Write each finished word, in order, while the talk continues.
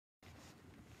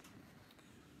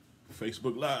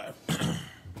Facebook Live.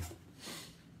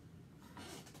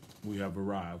 We have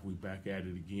arrived. We back at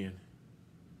it again.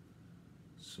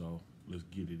 So let's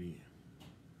get it in.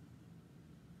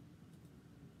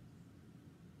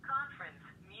 Conference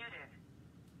muted.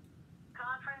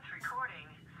 Conference recording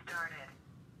started.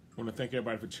 I want to thank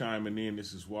everybody for chiming in.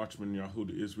 This is Watchman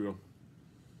Yahudah Israel,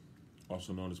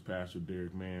 also known as Pastor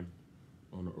Derek Mann,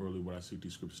 on the early What I Seek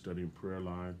These Scripture Study and Prayer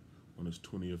Line on this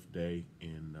 20th day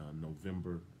in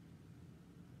November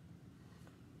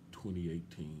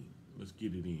 2018. Let's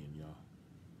get it in, y'all.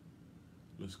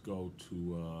 Let's go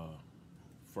to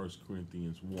 1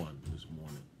 Corinthians 1 this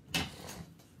morning.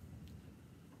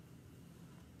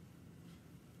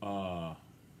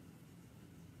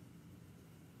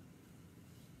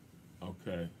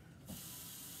 Okay.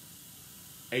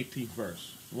 18th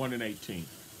verse, 1 and 18.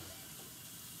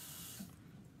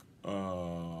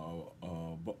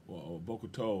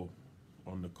 Bokuto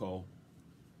on Nicole.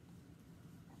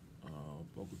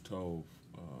 Bokuto,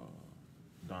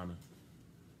 Donna.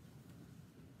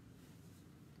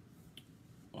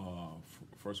 1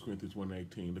 Corinthians 1 and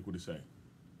 18. Look what it say.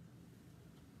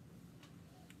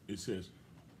 It says,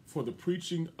 for the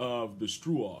preaching of the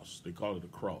struos, they call it a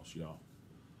cross, y'all.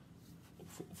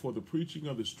 For the preaching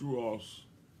of the struos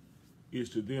is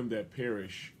to them that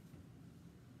perish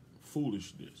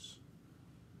foolishness,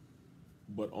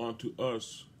 but unto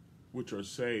us which are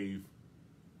saved,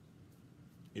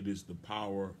 it is the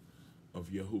power of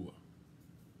Yahuah.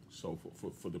 So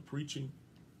for the preaching,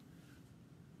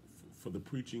 for the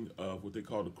preaching of what they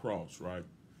call the cross, right?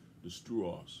 The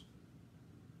struos.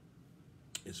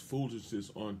 It's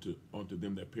foolishness unto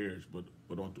them that perish, but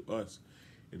unto us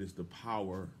it is the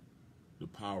power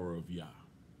of Yah.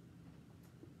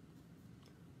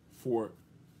 For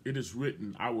it is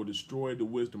written, I will destroy the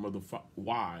wisdom of the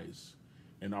wise,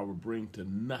 and I will bring to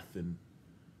nothing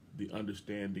the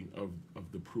understanding of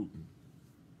the prudent.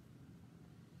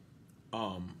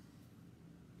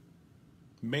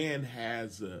 Man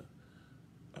has a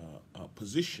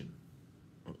position,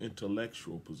 an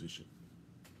intellectual position,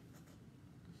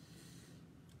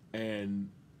 and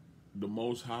the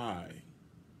Most High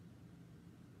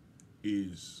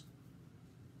is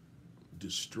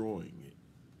destroying it,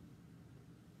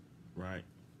 right?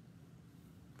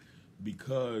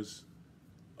 Because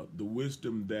the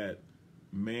wisdom that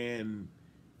man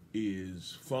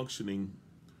is functioning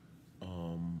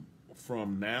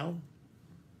from now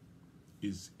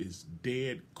is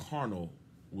dead carnal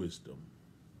wisdom.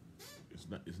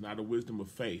 It's not a wisdom of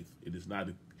faith. It is not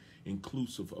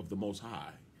inclusive of the Most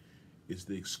High. It's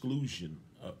the exclusion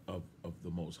of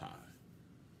the Most High.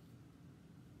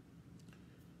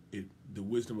 The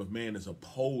wisdom of man is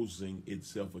opposing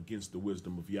itself against the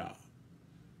wisdom of Yah.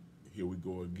 Here we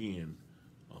go again.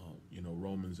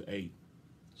 Romans 8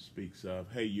 speaks of,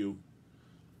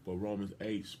 but Romans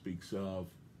 8 speaks of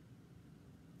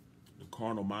the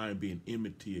carnal mind being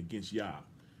enmity against Yah.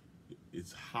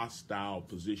 It's hostile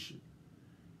position,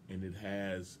 and it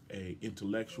has a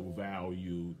intellectual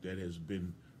value that has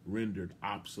been rendered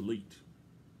obsolete,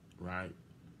 right?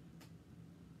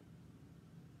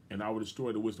 And I will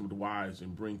destroy the wisdom of the wise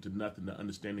and bring to nothing the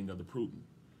understanding of the prudent.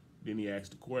 Then he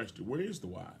asked the question, where is the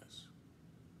wise?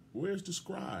 Where's the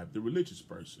scribe, the religious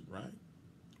person, right?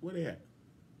 Where they at?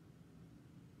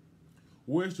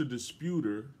 Where's the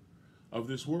disputer of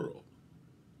this world?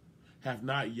 Have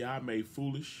not Yah made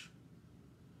foolish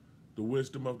the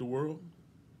wisdom of the world?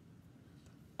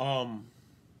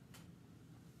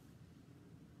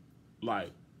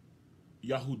 Like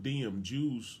Yahudim,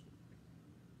 Jews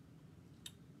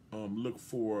look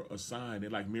for a sign. They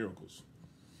like miracles.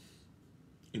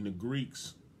 In the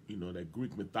Greeks, that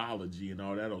Greek mythology and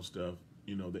all that old stuff,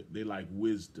 they like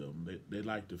wisdom. They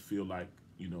like to feel like,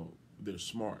 they're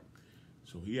smart.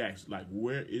 So he asked,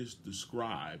 where is the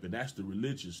scribe? And that's the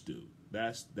religious dude.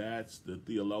 That's the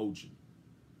theologian.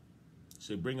 He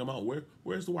said, bring him on.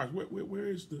 Where's the wise?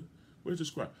 Where's the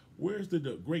scribe? Where's the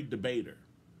great debater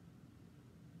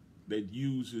that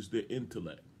uses their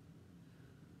intellect,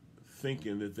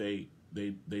 thinking that they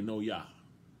know Yah,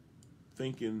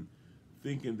 thinking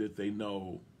that they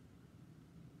know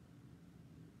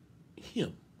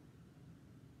him?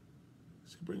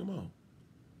 So bring him on.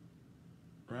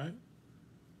 Right?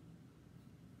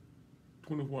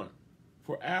 21.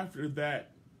 For after that,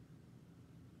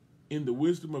 in the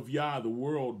wisdom of Yah, the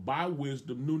world by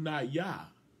wisdom knew not Yah.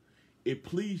 It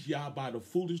pleased Yah by the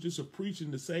foolishness of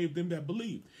preaching to save them that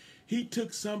believe. He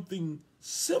took something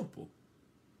simple,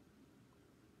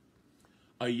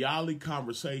 a Yahweh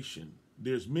conversation.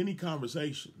 There's many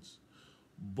conversations,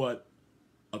 but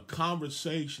a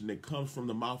conversation that comes from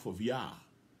the mouth of Yah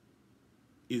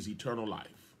is eternal life.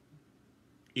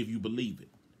 If you believe it,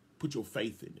 put your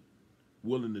faith in it,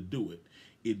 willing to do it,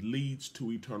 it leads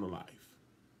to eternal life.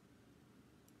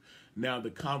 Now,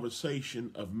 the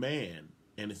conversation of man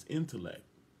and his intellect,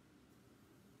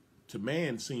 to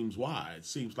man seems wise,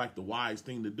 seems like the wise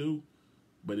thing to do,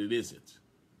 but it isn't.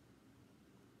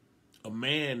 A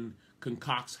man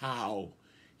concocts how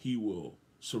he will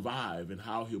survive and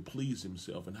how he'll please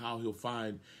himself and how he'll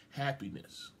find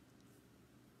happiness.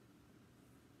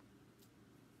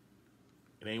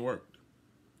 It ain't worked,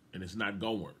 and it's not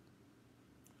gonna work,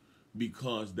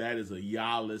 because that is a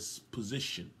Yahuah's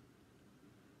position.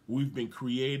 We've been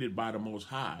created by the Most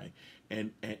High,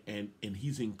 and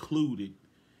he's included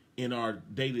in our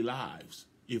daily lives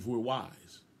if we're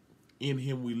wise. In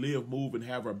him we live, move, and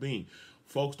have our being.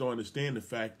 Folks don't understand the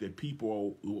fact that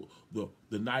people are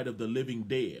the night of the living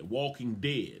dead, walking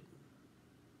dead,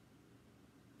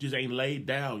 just ain't laid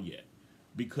down yet,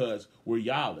 because we're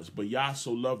Yahuah's. But Yah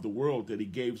so loved the world that he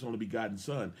gave his only begotten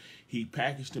son. He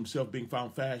packaged himself, being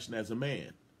found fashioned as a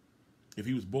man. If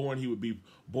he was born, he would be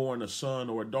born a son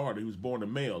or a daughter. He was born a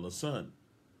male, a son.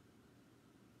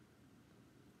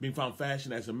 Being found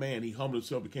fashioned as a man, he humbled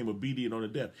himself, became obedient on the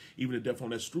death, even the death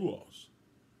on that straws.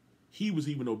 He was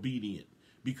even obedient,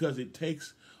 because it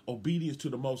takes obedience to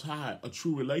the Most High, a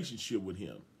true relationship with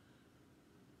him.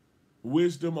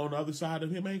 Wisdom on the other side of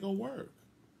him ain't going to work.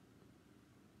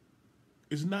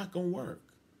 It's not going to work.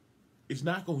 It's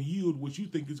not going to yield what you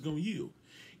think it's going to yield.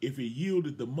 If it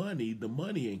yielded the money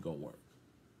ain't going to work.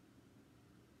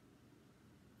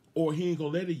 Or he ain't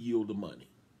going to let it yield the money.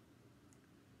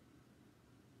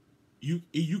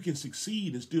 You can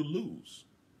succeed and still lose.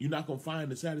 You're not going to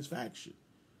find the satisfaction.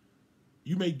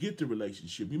 You may get the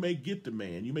relationship. You may get the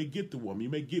man. You may get the woman. You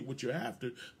may get what you're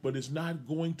after, but it's not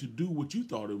going to do what you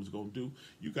thought it was going to do.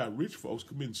 You got rich folks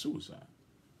committing suicide.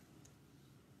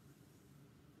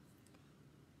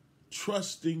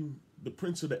 Trusting the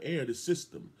prince of the air, the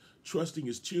system, trusting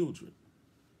his children.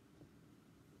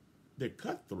 They're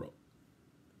cutthroat.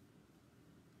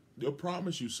 They'll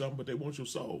promise you something, but they want your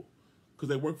soul, because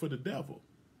they work for the devil.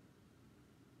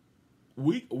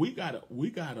 We gotta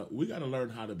learn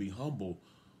how to be humble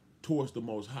towards the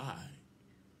Most High,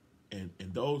 and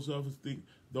those of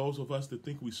us that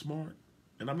think we smart,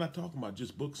 and I'm not talking about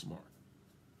just book smart.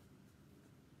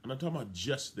 I'm not talking about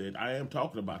just that. I am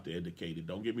talking about the educated,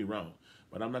 don't get me wrong,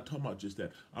 but I'm not talking about just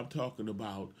that. I'm talking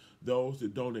about those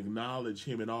that don't acknowledge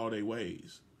him in all their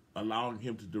ways, allowing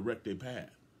him to direct their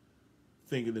path,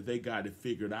 thinking that they got it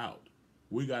figured out.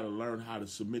 We got to learn how to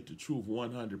submit to truth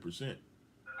 100%.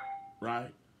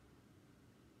 Right?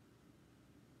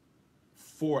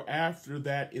 For after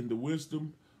that, in the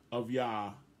wisdom of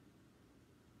Yah,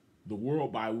 the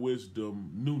world by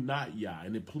wisdom knew not Yah,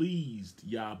 and it pleased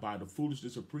Yah by the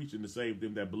foolishness of preaching to save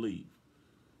them that believe.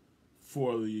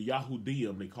 For the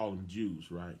Yahudim, they call them Jews,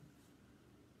 right?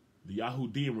 The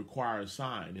Yahudim require a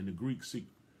sign, and the Greeks seek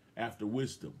after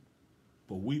wisdom.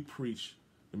 But we preach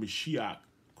the Mashiach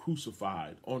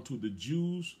crucified. Unto the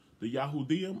Jews, the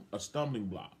Yahudim, a stumbling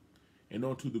block, and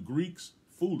unto the Greeks,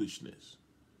 foolishness.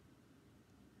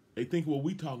 They think what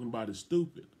we talking about is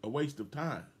stupid, a waste of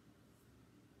time.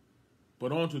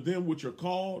 But unto them which are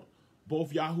called,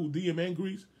 both Yahudim and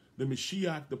Greeks, the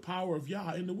Mashiach, the power of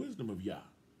Yah and the wisdom of Yah.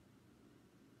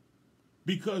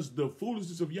 Because the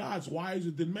foolishness of Yah is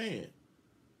wiser than man.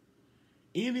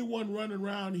 Anyone running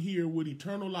around here with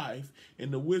eternal life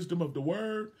and the wisdom of the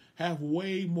word have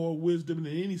way more wisdom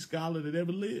than any scholar that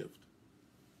ever lived.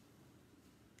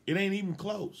 It ain't even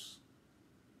close.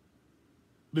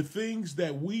 The things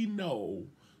that we know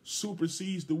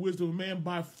supersedes the wisdom of man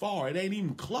by far. It ain't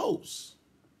even close.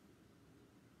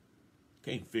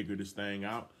 Can't figure this thing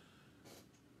out.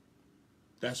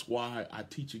 That's why I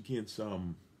teach against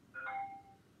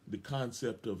the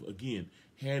concept of, again,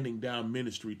 handing down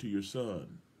ministry to your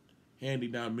son,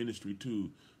 handing down ministry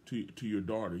to your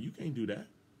daughter. You can't do that.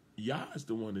 Yah is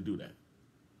the one to do that.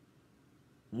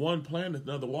 One planteth,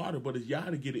 another water, but it's Yah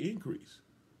to get an increase.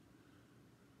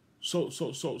 So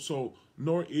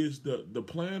nor is the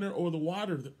planter or the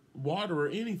water or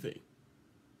anything,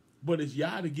 but it's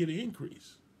Yah to get an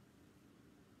increase.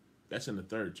 That's in the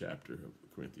 3rd chapter of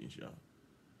Corinthians, y'all.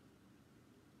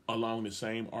 Along the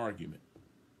same argument.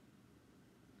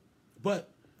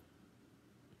 But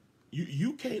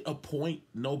you can't appoint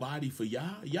nobody for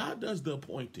Yah. Yah does the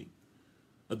appointing.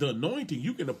 The anointing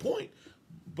you can appoint,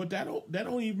 but that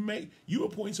don't even make you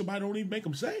appoint somebody, don't even make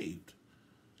them saved.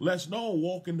 Let's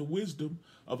walk in the wisdom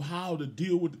of how to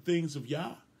deal with the things of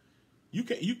Yah.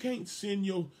 You can't send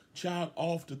your child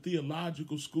off to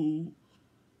theological school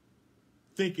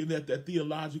thinking that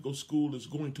theological school is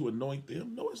going to anoint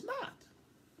them. No, it's not.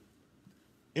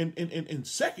 In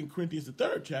 2 Corinthians, the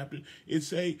 3rd chapter, it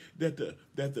say that the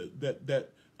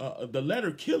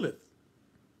letter killeth.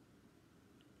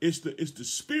 It's the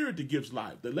spirit that gives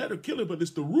life. The letter killeth, but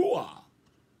it's the ruah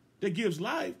that gives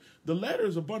life. The letter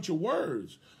is a bunch of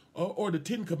words, or the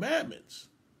 10 Commandments.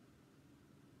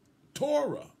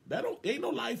 Torah. Ain't no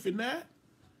life in that.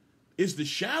 It's the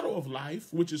shadow of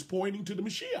life, which is pointing to the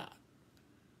Mashiach.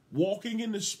 Walking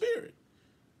in the spirit.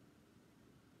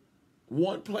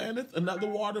 One planteth, another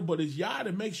water, but it's Yah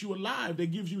that makes you alive,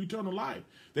 that gives you eternal life,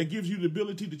 that gives you the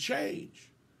ability to change,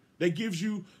 that gives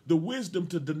you the wisdom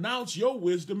to denounce your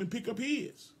wisdom and pick up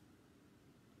his.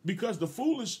 Because the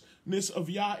foolishness of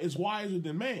Yah is wiser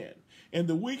than man, and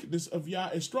the weakness of Yah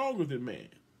is stronger than man.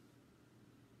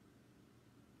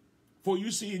 For you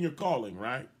see in your calling,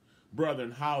 right,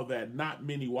 brethren, how that not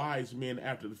many wise men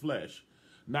after the flesh,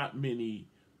 not many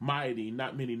mighty,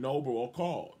 not many noble are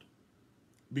called,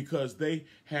 because they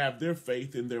have their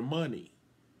faith in their money,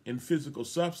 in physical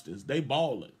substance. They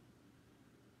balling.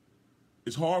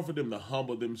 It's hard for them to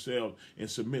humble themselves and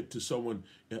submit to someone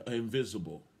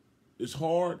invisible. It's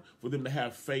hard for them to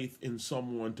have faith in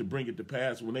someone to bring it to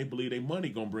pass when they believe their money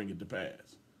going to bring it to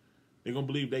pass. They're going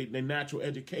to believe their natural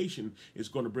education is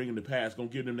going to bring them to pass, going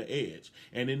to give them the edge.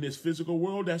 And in this physical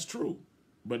world, that's true.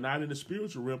 But not in the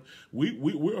spiritual realm.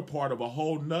 We're a part of a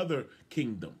whole nother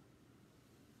kingdom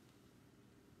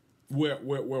where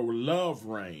love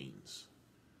reigns,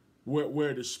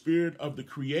 where the spirit of the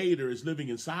Creator is living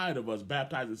inside of us,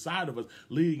 baptized inside of us,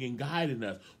 leading and guiding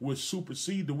us, will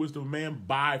supersede the wisdom of man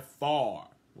by far.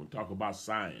 We'll talk about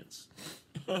science.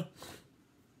 Go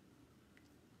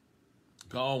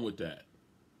on with that.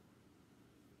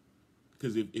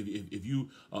 Because if you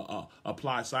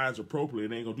apply science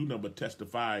appropriately, it ain't going to do nothing but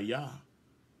testify Yah.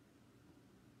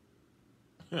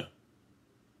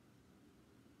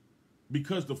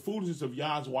 Because the foolishness of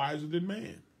Yah is wiser than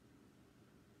man.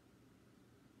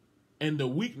 And the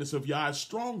weakness of Yah is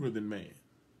stronger than man.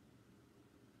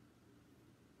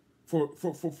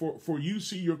 For you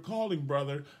see your calling,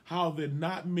 brother, how that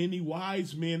not many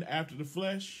wise men after the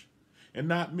flesh, and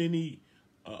not many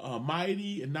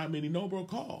mighty, and not many noble are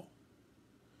called.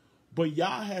 But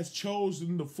Yah has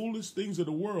chosen the foolish things of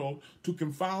the world to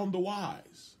confound the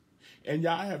wise. And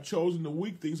Yah have chosen the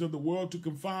weak things of the world to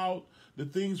confound the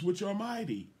things which are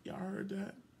mighty. Y'all heard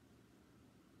that?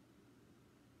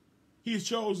 He has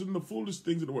chosen the foolish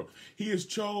things of the world. He has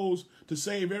chose to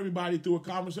save everybody through a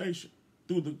conversation,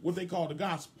 through what they call the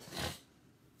gospel.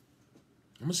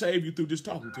 I'm going to save you through just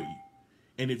talking to you.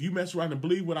 And if you mess around and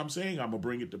believe what I'm saying, I'm going to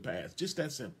bring it to pass. Just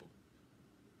that simple.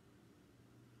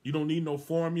 You don't need no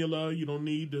formula. You don't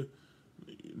need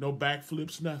no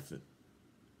backflips, nothing.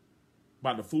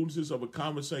 By the foolishness of a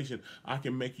conversation, I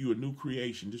can make you a new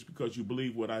creation just because you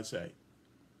believe what I say.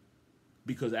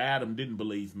 Because Adam didn't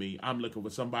believe me, I'm looking for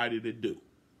somebody that do.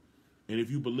 And if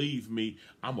you believe me,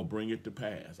 I'm going to bring it to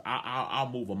pass. I'll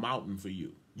move a mountain for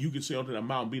you. You can say unto the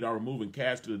mountain, be thou removed and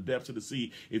cast to the depths of the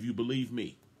sea if you believe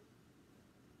me.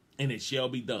 And it shall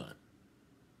be done.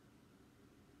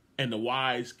 And the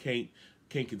wise can't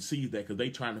conceive that because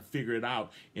they trying to figure it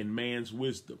out in man's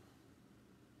wisdom.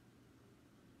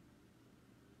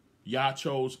 Yah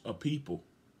chose a people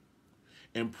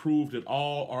and proved that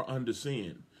all are under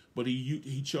sin. But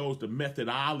he chose the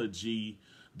methodology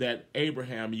that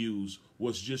Abraham used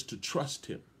was just to trust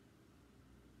him.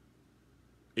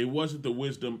 It wasn't the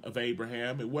wisdom of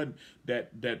Abraham. It wasn't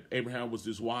that Abraham was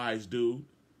this wise dude.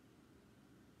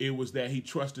 It was that he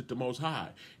trusted the Most High,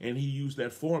 and he used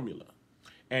that formula.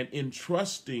 And in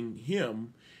trusting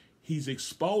him, he's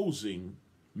exposing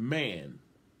man.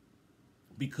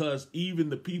 Because even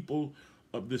the people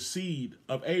of the seed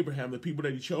of Abraham, the people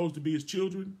that he chose to be his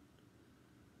children,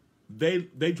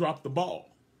 they dropped the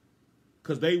ball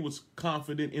because they was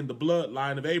confident in the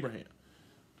bloodline of Abraham.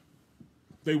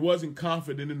 They wasn't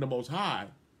confident in the Most High.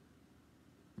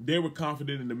 They were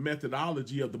confident in the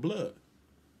methodology of the blood.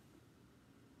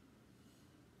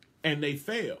 And they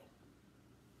failed.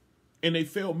 And they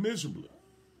failed miserably.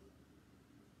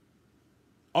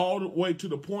 All the way to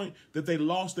the point that they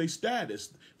lost their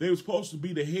status. They were supposed to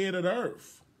be the head of the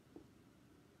earth.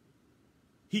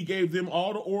 He gave them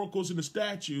all the oracles and the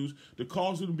statues to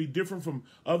cause them to be different from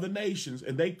other nations,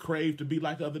 and they craved to be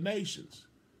like other nations.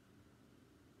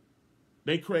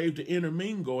 They craved to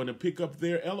intermingle and to pick up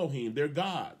their Elohim, their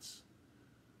gods.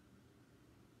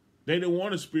 They didn't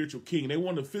want a spiritual king. They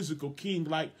wanted a physical king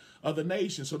like other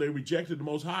nations, so they rejected the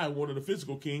Most High and wanted a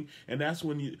physical king, and that's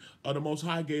when the Most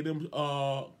High gave them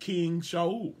King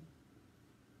Shaul.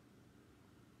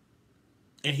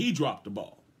 And he dropped the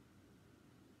ball.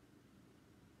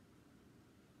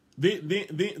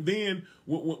 Then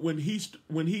when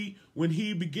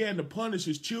he began to punish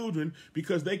his children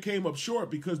because they came up short,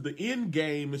 because the end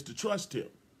game is to trust him.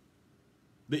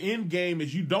 The end game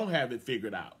is you don't have it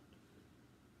figured out.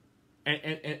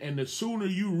 And the sooner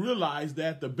you realize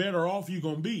that, the better off you're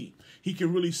going to be. He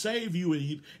can really save you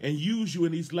and use you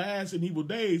in these last and evil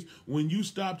days when you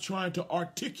stop trying to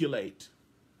articulate,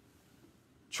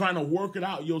 trying to work it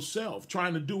out yourself,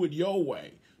 trying to do it your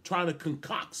way, trying to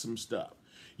concoct some stuff.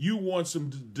 You want some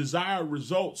desired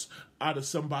results out of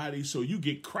somebody, so you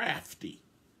get crafty,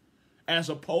 as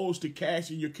opposed to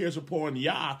casting your cares upon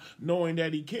Yah, knowing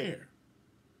that he cares.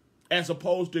 As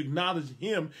opposed to acknowledging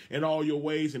him in all your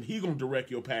ways, and he going to direct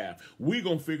your path. We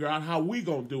going to figure out how we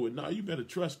going to do it. No, you better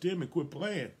trust him and quit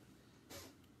playing.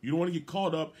 You don't want to get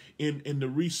caught up in the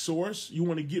resource. You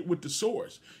want to get with the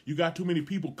source. You got too many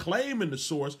people claiming the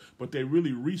source, but they're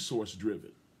really resource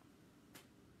driven.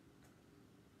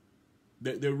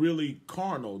 They're really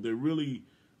carnal. They're really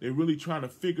trying to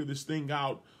figure this thing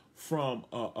out from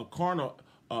a carnal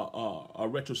a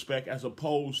retrospect, as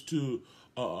opposed to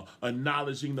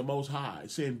acknowledging the Most High,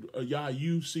 saying, Yah,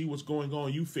 you see what's going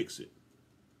on, you fix it.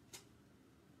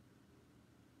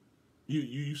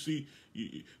 You see,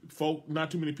 folk,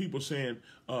 not too many people saying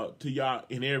to Yah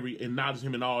acknowledge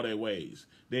him in all their ways.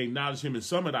 They acknowledge him in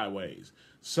some of thy ways.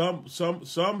 Some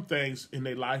things in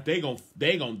their life, they gonna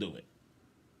do it.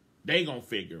 They gonna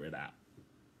figure it out.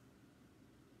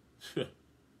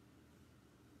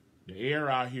 The air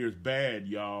out here is bad,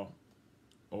 y'all.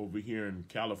 Over here in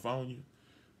California,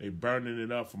 they burning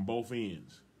it up from both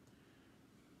ends,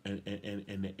 and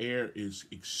the air is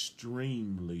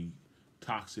extremely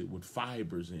toxic with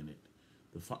fibers in it,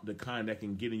 the kind that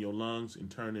can get in your lungs and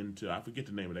turn into, I forget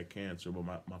the name of that cancer,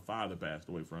 but my father passed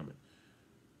away from it.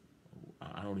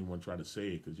 I don't even want to try to say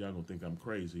it because y'all gonna think I'm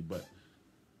crazy, but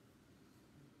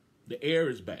the air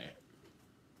is bad.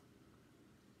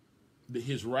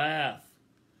 His wrath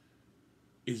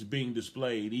is being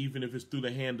displayed, even if it's through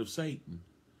the hand of Satan.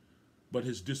 But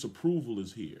his disapproval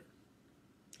is here.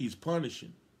 He's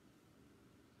punishing.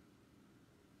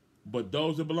 But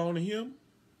those that belong to him,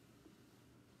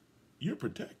 you're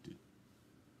protected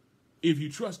if you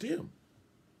trust him.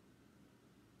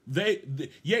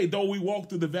 Yea, though we walk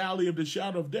through the valley of the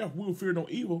shadow of death, we will fear no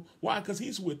evil. Why? Because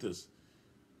he's with us.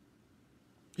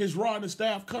 His rod and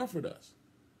staff comfort us.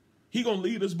 He going to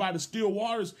lead us by the still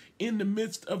waters in the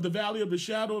midst of the valley of the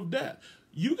shadow of death.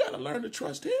 You got to learn to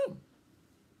trust him.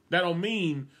 That don't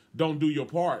mean don't do your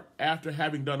part. After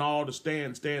having done all to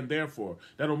stand therefore.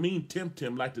 That don't mean tempt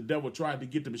him like the devil tried to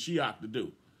get the Mashiach to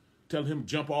do. Tell him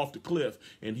jump off the cliff,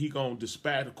 and he going to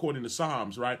dispatch, according to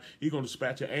Psalms, right? He going to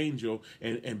dispatch an angel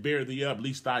and bear thee up,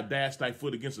 lest thou dash thy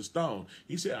foot against a stone.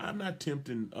 He said, I'm not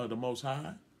tempting the Most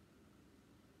High.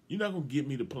 You're not going to get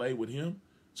me to play with him.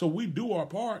 So we do our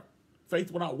part.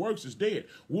 Faith without works is dead.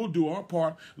 We'll do our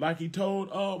part like he told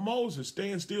Moses,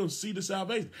 stand still and see the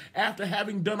salvation. After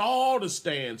having done all to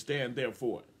stand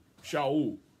therefore.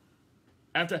 Shaul.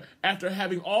 After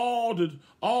having all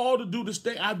to do to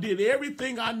stand, I did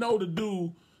everything I know to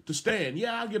do to stand.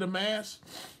 Yeah, I'll get a mass.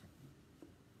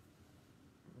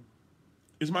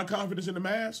 Is my confidence in the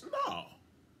mass? No.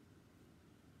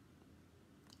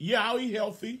 Yeah, I'll eat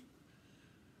healthy.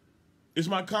 Is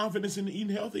my confidence in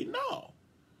eating healthy? No.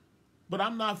 But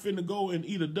I'm not finna go and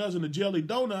eat a dozen of jelly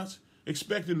donuts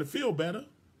expecting to feel better,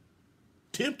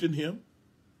 tempting him.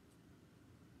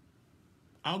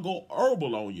 I'll go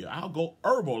herbal on you.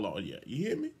 You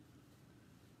hear me?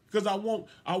 Because I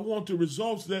want the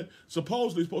results that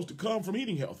supposedly supposed to come from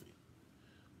eating healthy.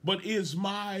 But is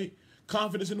my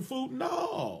confidence in the food?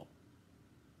 No.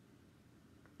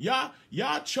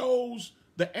 Y'all chose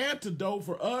the antidote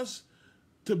for us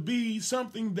to be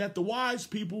something that the wise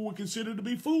people would consider to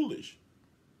be foolish.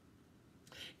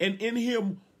 And in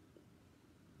him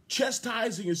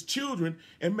chastising his children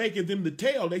and making them the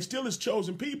tail, they still his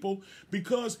chosen people,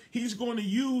 because he's going to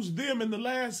use them in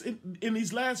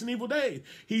these last and evil days.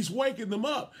 He's waking them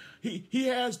up. He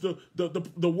has the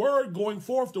word going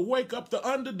forth to wake up the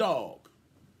underdog.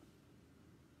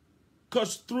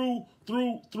 Because through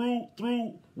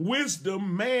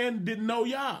wisdom, man didn't know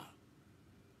Yah.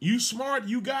 You smart,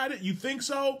 you got it, you think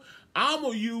so? I'm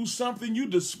going to use something you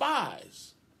despise.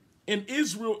 And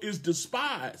Israel is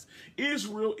despised.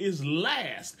 Israel is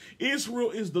last. Israel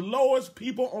is the lowest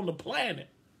people on the planet.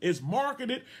 It's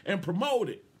marketed and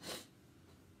promoted.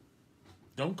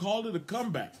 Don't call it a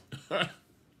comeback.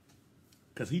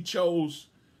 Because he chose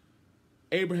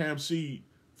Abraham's seed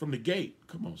from the gate.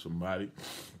 Come on, somebody.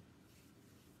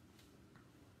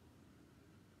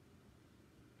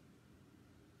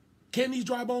 Can these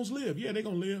dry bones live? Yeah, they're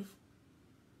going to live.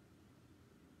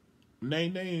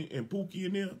 Nene and Pookie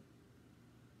and them.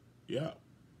 Yeah.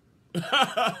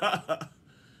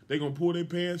 They gonna pull their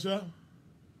pants up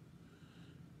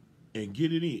and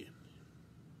get it in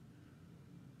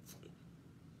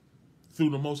through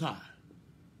the Most High.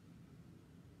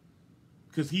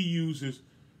 Because he uses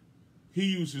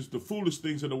the foolish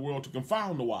things of the world to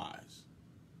confound the wise.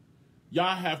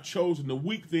 Yah have chosen the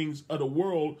weak things of the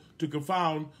world to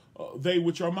confound they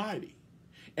which are mighty.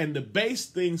 And the base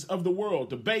things of the world,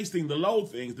 the base thing, the low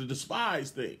things, the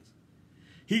despised things.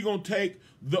 He gonna take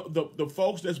the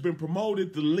folks that's been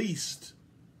promoted the least,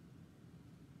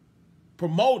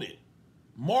 promoted,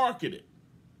 marketed.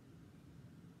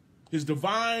 His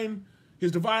divine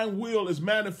will is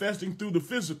manifesting through the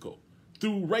physical,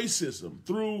 through racism,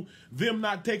 through them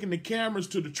not taking the cameras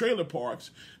to the trailer parks.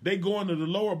 They going to the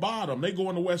lower bottom. They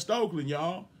going to West Oakland,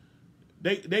 y'all.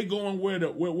 They going where the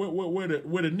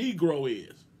Negro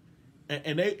is.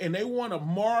 And they want to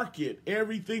market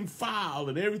everything foul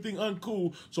and everything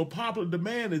uncool. So popular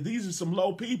demand is these are some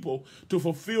low people to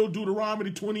fulfill Deuteronomy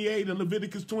 28 and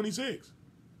Leviticus 26.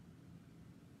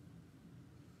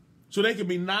 So they can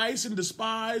be nice and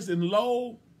despised and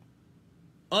low,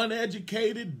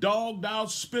 uneducated, dogged out,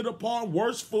 spit upon,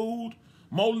 worse food,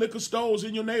 more liquor stores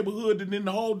in your neighborhood than in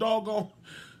the whole doggone.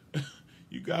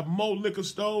 You got more liquor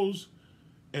stores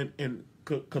and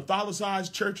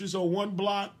Catholicized churches on one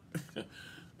block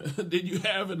than you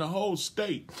have in the whole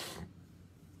state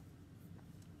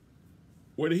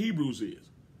where the Hebrews is.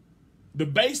 The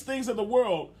base things of the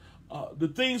world, the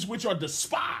things which are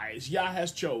despised, Yah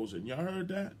has chosen. Y'all heard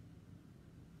that?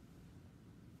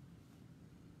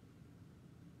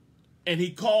 And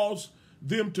he calls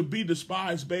them to be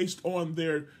despised based on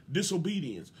their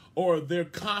disobedience or their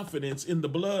confidence in the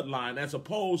bloodline as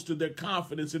opposed to their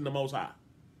confidence in the Most High.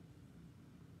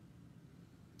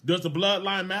 Does the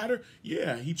bloodline matter?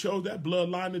 Yeah, he chose that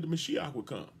bloodline that the Mashiach would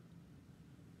come.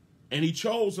 And he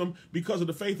chose them because of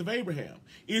the faith of Abraham.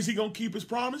 Is he going to keep his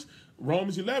promise?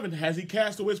 Romans 11, has he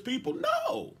cast away his people?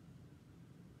 No.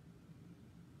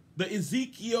 The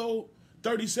Ezekiel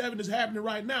 37 is happening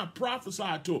right now.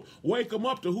 Prophesy to them. Wake them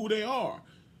up to who they are.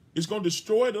 It's going to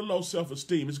destroy the low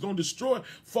self-esteem. It's going to destroy.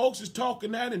 Folks is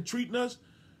talking that and treating us.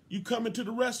 You come into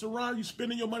the restaurant, you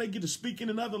spending your money, get to speaking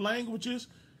in other languages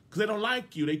because they don't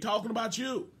like you. They talking about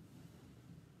you.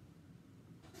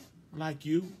 Like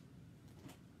you.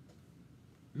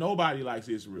 Nobody likes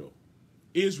Israel.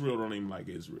 Israel don't even like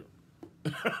Israel.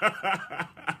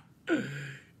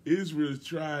 Israel is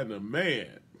trying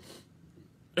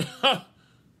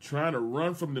to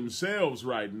run from themselves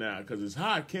right now because it's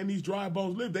hot. Can these dry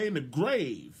bones live? They in the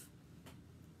grave.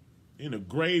 In a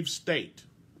grave state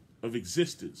of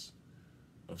existence,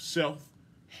 of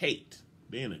self-hate.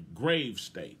 They're in a grave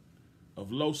state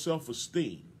of low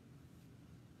self-esteem.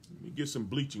 Let me get some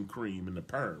bleaching cream in the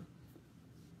perm.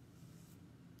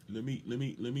 Let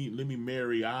me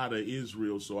marry out of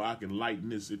Israel so I can lighten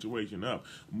this situation up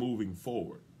moving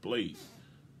forward, please.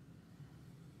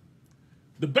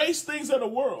 The base things of the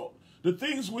world, the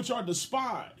things which are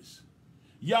despised,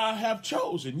 Yah have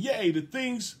chosen. Yea, the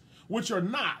things which are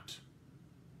not.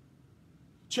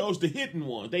 Chose the hidden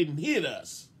ones. They didn't hit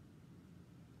us.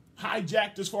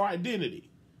 Hijacked us for identity.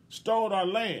 Stole our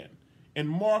land. And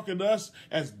marketed us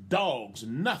as dogs.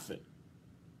 Nothing.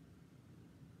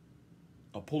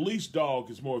 A police dog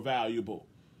is more valuable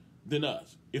than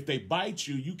us. If they bite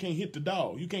you, you can't hit the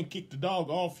dog. You can't kick the dog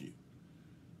off you.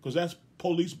 Because that's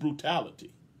police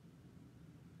brutality.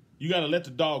 You got to let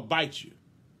the dog bite you.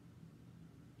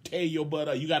 Tear your butt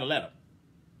up. You got to let him.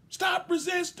 Stop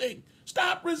resisting.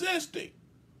 Stop resisting.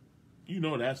 You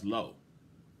know that's low.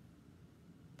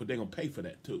 But they're going to pay for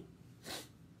that too.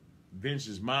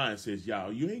 Vengeance mind says,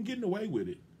 y'all, you ain't getting away with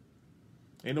it.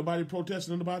 Ain't nobody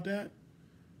protesting about that.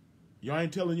 Y'all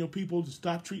ain't telling your people to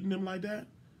stop treating them like that.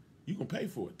 You going to pay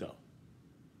for it though.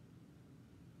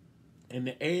 And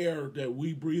the air that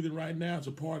we breathing right now is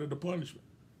a part of the punishment.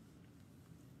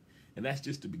 And that's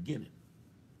just the beginning.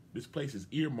 This place is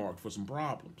earmarked for some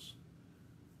problems.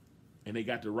 And they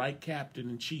got the right captain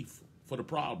in chief for the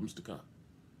problems to come.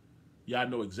 Y'all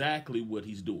know exactly what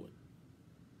he's doing.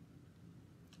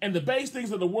 And the base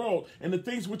things of the world and the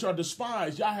things which are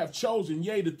despised, y'all have chosen,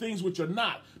 yea, the things which are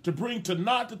not, to bring to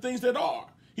naught the things that are.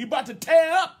 He about to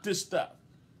tear up this stuff,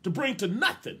 to bring to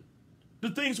nothing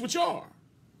the things which are.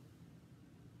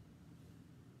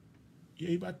 Yeah,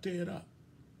 he about to tear it up.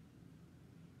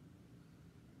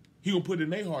 He gonna put it in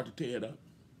their heart to tear it up.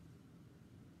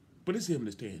 But it's him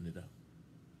that's tearing it up.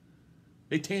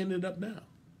 They tearing it up now.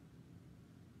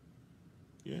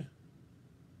 Yeah.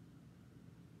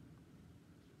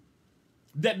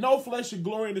 That no flesh should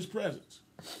glory in his presence.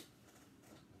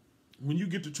 When you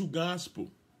get the true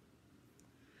gospel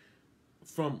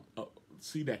from,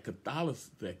 see that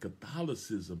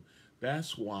Catholicism,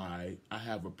 that's why I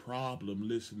have a problem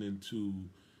listening to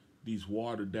these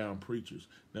watered down preachers.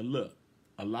 Now look,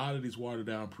 a lot of these watered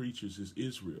down preachers is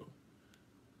Israel.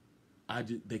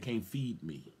 They can't feed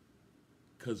me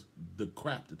because the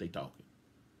crap that they talking.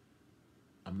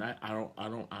 I'm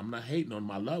not hating on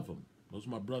them. I love them. Those are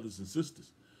my brothers and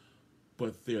sisters.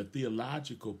 But their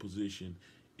theological position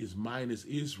is minus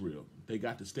Israel. They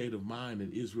got the state of mind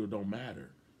that Israel don't matter.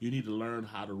 You need to learn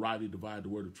how to rightly divide the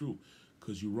word of truth,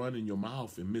 because you run in your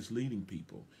mouth and misleading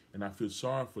people. And I feel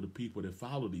sorry for the people that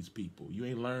follow these people. You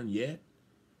ain't learned yet.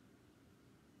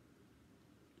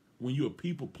 When you're a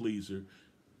people pleaser,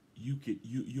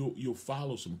 you'll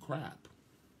follow some crap.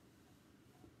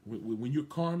 When you're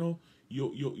carnal,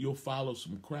 you'll follow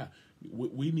some crap.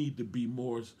 We need to be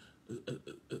more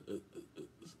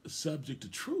subject to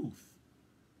truth,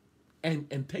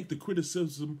 and take the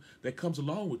criticism that comes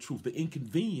along with truth, the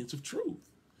inconvenience of truth.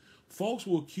 Folks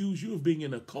will accuse you of being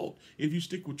in a cult if you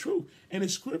stick with truth, and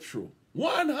it's scriptural,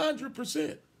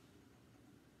 100%.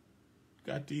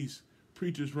 Got these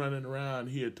preachers running around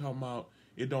here talking about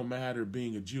it don't matter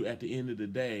being a Jew. At the end of the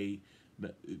day,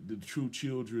 the true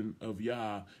children of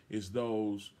Yah is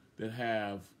those that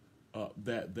have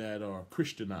that are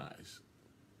Christianized.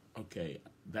 Okay,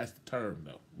 that's the term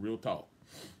though, real talk.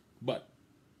 But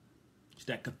it's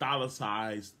that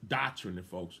Catholicized doctrine that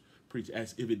folks preach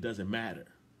as if it doesn't matter.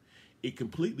 It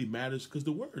completely matters because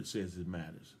the word says it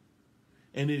matters.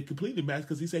 And it completely matters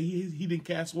because he said he didn't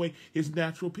cast away his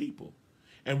natural people.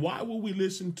 And why would we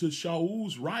listen to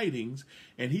Shaul's writings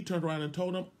and he turned around and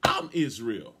told them, I'm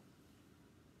Israel?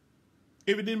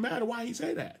 If it didn't matter, why he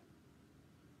say that?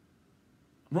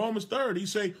 Romans 3, he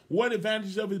say, what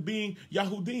advantage of it being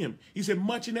Yahudim? He said,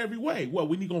 much in every way. Well,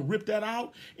 we need going to rip that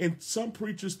out? And some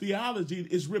preachers' theology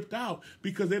is ripped out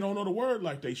because they don't know the word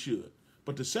like they should.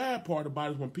 But the sad part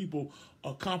about it is when people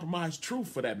compromise truth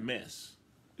for that mess.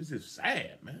 This is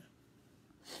sad, man.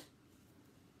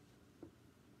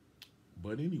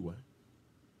 But anyway,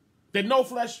 that no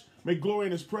flesh may glory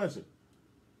in his presence,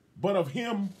 but of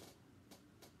him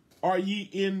are ye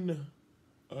in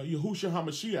Yahushua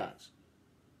HaMashiach,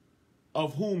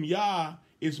 of whom Yah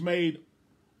is made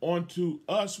unto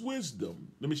us wisdom.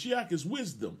 The Mashiach is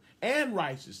wisdom and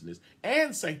righteousness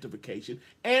and sanctification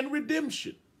and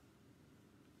redemption.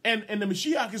 And the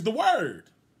Mashiach is the word.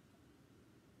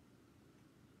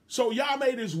 So Yah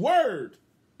made his word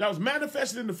that was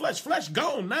manifested in the flesh. Flesh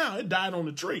gone now. It died on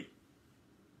the tree.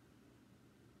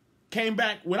 Came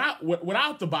back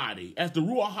without the body as the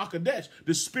Ruach HaKodesh,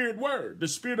 the spirit word, the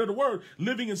spirit of the word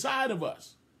living inside of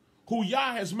us, who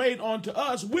Yah has made unto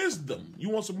us wisdom.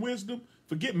 You want some wisdom?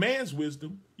 Forget man's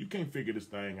wisdom. You can't figure this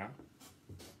thing out.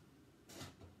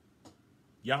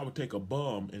 Yah would take a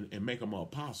bum and make him an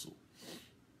apostle.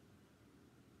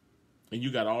 And you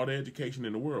got all the education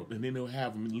in the world, and then he'll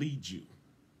have him lead you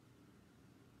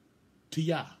to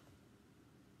Yah,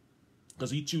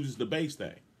 because he chooses the base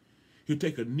thing. He'll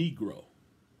take a Negro,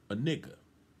 a nigger,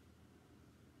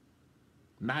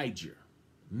 Niger,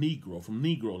 Negro from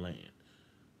Negro land,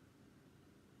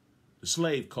 the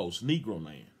slave coast, Negro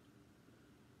land,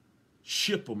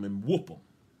 ship them and whoop them.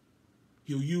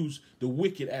 He'll use the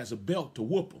wicked as a belt to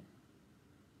whoop them.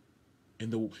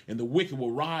 And the wicked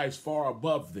will rise far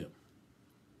above them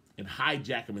and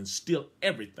hijack them and steal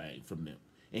everything from them,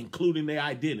 including their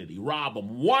identity, rob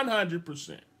them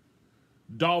 100%,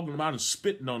 dogging them out and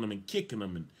spitting on them and kicking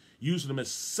them and using them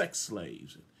as sex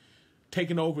slaves, and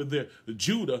taking over the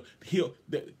Judah.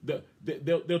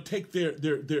 They'll take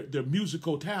their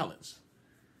musical talents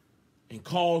and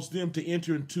cause them to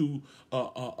enter into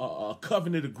a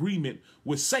covenant agreement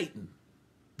with Satan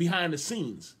behind the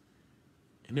scenes,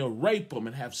 and they'll rape them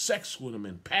and have sex with them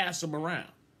and pass them around.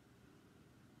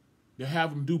 They'll have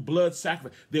them do blood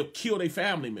sacrifice. They'll kill their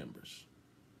family members.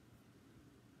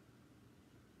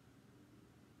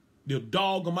 They'll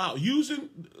dog them out using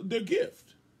their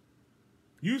gift.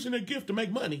 Using their gift to make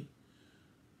money.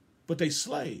 But they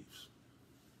slaves.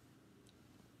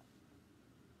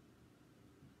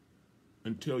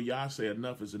 Until Yah say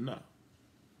enough is enough.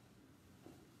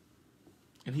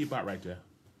 And he about right there.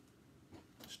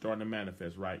 Starting to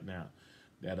manifest right now.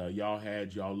 That y'all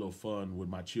had y'all little fun with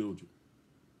my children.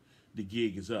 The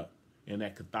gig is up. And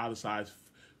that Catholicized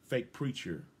fake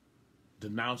preacher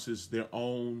denounces their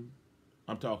own,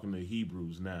 I'm talking to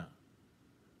Hebrews now,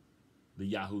 the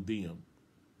Yahudim,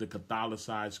 the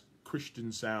Catholicized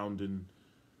Christian sounding.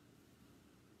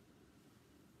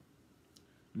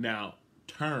 Now,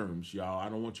 terms, y'all, I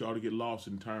don't want y'all to get lost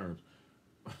in terms.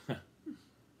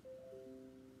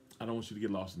 I don't want you to get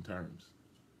lost in terms.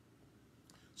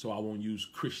 So I won't use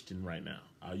Christian right now.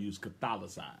 I'll use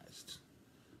Catholicized.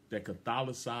 That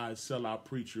Catholicized sellout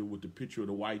preacher with the picture of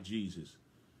the white Jesus.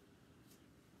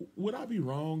 Would I be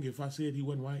wrong if I said he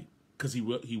wasn't white? Because he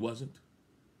wasn't?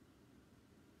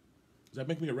 Does that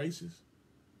make me a racist?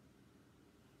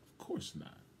 Of course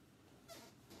not.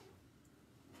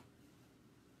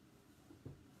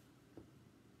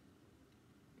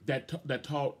 That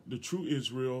taught the true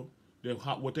Israel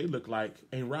that what they look like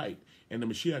ain't right, and the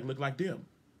Mashiach look like them.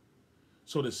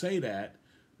 So to say that,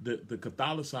 the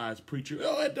Catholicized preacher,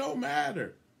 oh, it don't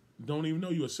matter, don't even know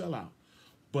you're a sellout,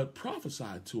 but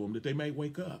prophesied to them that they may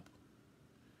wake up.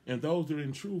 And those that are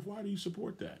in truth, why do you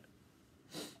support that?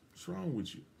 What's wrong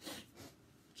with you?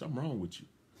 Something wrong with you.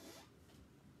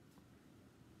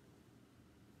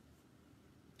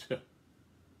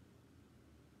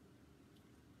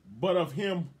 But of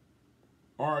him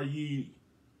are ye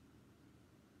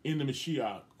in the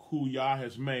Mashiach, who Yah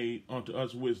has made unto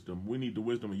us wisdom. We need the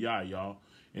wisdom of Yah, y'all,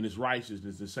 and his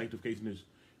righteousness, his sanctification,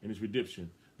 and his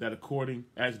redemption. That according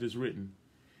as it is written,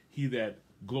 he that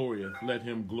glorieth, let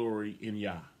him glory in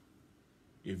Yah.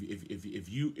 If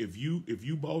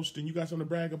you boast and you got something to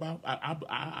brag about,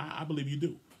 I believe you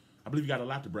do. I believe you got a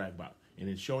lot to brag about, and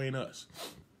it sure ain't us.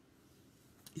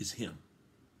 It's him.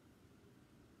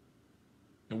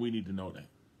 And we need to know that.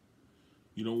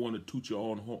 You don't want to toot your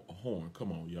own horn.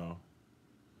 Come on, y'all.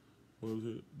 What was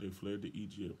it? They fled to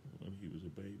Egypt when he was a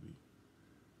baby.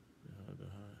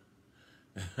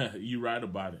 You right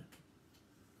about it.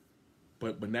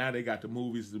 But now they got the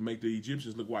movies to make the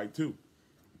Egyptians look white too.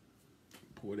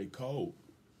 Boy, they cold.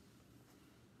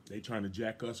 They trying to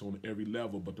jack us on every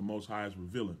level, but the Most High is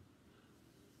revealing.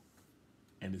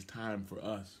 And it's time for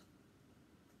us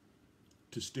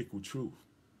to stick with truth.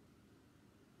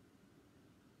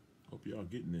 Hope y'all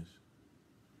getting this.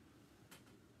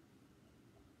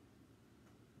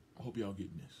 I hope y'all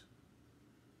getting this.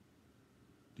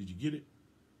 Did you get it?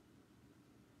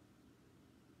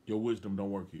 Your wisdom don't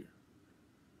work here.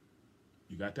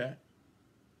 You got that?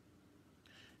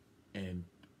 And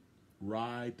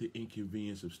ride the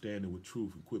inconvenience of standing with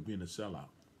truth and quit being a sellout.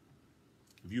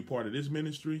 If you're part of this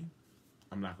ministry,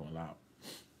 I'm not going to allow it.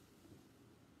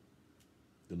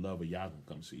 The love of Yah going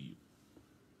to come see you.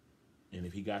 And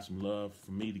if he got some love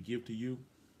for me to give to you,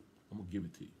 I'm going to give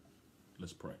it to you.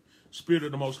 Let's pray. Spirit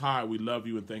of the Most High, we love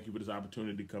you and thank you for this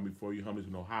opportunity to come before you. Humbly to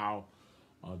know how,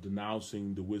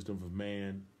 denouncing the wisdom of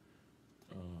man,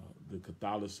 the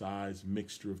Catholicized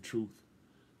mixture of truth.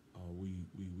 We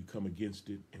come against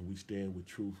it and we stand with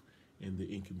truth and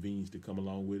the inconvenience that come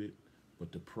along with it,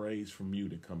 but the praise from you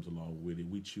that comes along with it.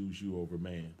 We choose you over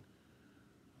man.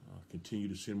 Continue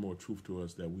to send more truth to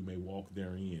us that we may walk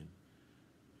therein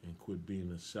and quit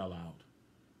being a sellout,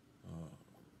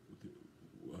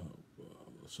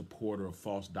 supporter of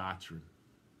false doctrine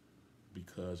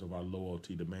because of our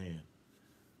loyalty to man.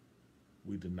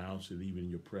 We denounce it even in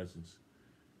your presence.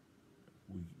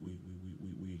 We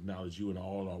acknowledge you in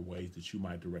all our ways that you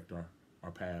might direct our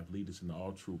path, lead us into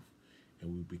all truth,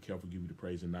 and we'll be careful to give you the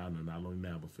praise and honor, not only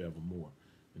now but forevermore.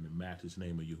 In the matchless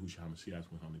name of Yahushua HaMashiach,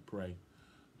 we humbly pray.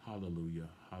 Hallelujah,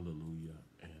 hallelujah,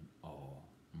 and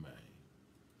amen.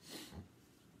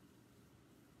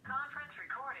 Conference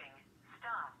recording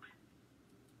stopped.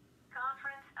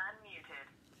 Conference unmuted.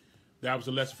 That was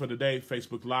the lesson for today.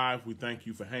 Facebook Live, we thank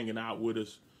you for hanging out with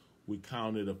us. We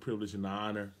count it a privilege and an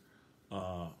honor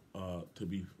to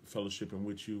be fellowshipping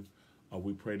with you.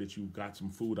 We pray that you got some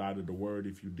food out of the word.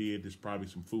 If you did, there's probably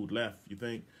some food left, you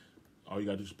think. All you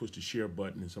got to do is push the share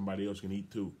button and somebody else can eat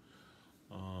too,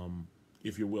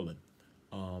 if you're willing.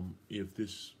 If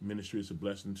this ministry is a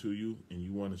blessing to you and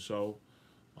you want to sow,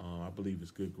 I believe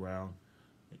it's good ground.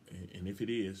 And if it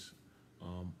is,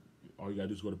 all you got to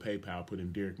do is go to PayPal, put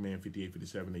in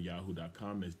DerrickMann5857 at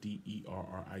Yahudah.com. That's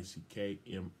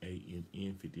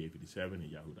DerrickMann5857 at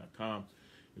Yahudah.com.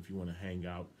 If you want to hang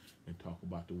out and talk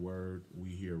about the word, we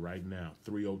here right now.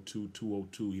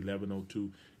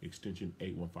 302-202-1102, extension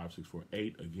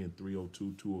 815-648. Again,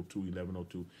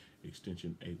 302-202-1102,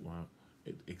 extension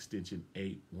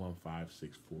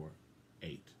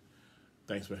 815-648.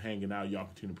 Thanks for hanging out. Y'all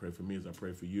continue to pray for me as I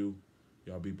pray for you.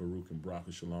 Y'all be Baruch and Barak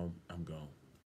and Shalom. I'm gone.